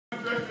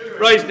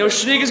Right, now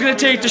Schnig is going to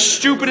take the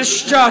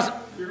stupidest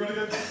shot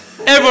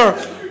ever.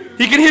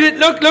 He can hit it.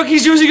 Look,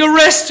 he's using a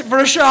rest for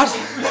a shot.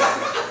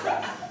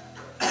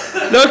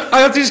 Look, I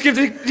have to just give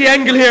the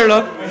angle here,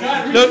 look.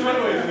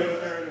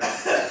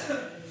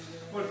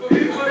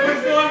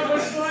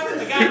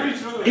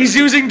 He's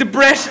using the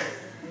breadth.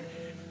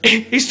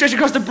 He's stretched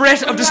across the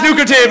breadth of the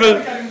snooker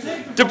table.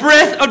 The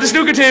breadth of the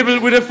snooker table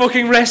with a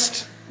fucking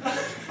rest.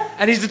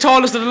 And he's the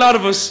tallest of the lot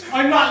of us.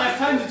 I'm not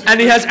left-handed. And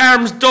he has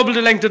arms double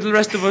the length of the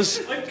rest of us.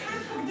 I can't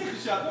fucking take a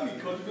shot. No, you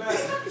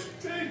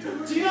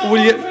can't. Do you know Will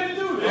what you? I'm trying to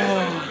do? I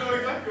know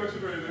exactly what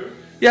you're trying to do.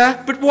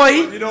 Yeah, but why?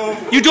 You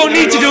don't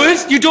need to do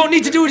it. You don't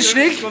need to do it,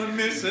 Schnig. You're gonna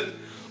miss it.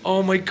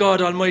 Oh my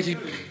God Almighty!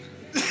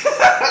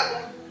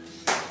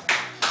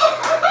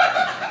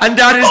 And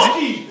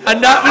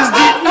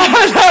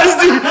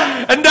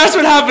that's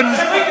what happened.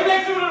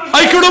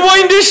 I could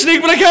rewind this,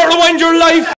 Schnig, but I can't rewind your life.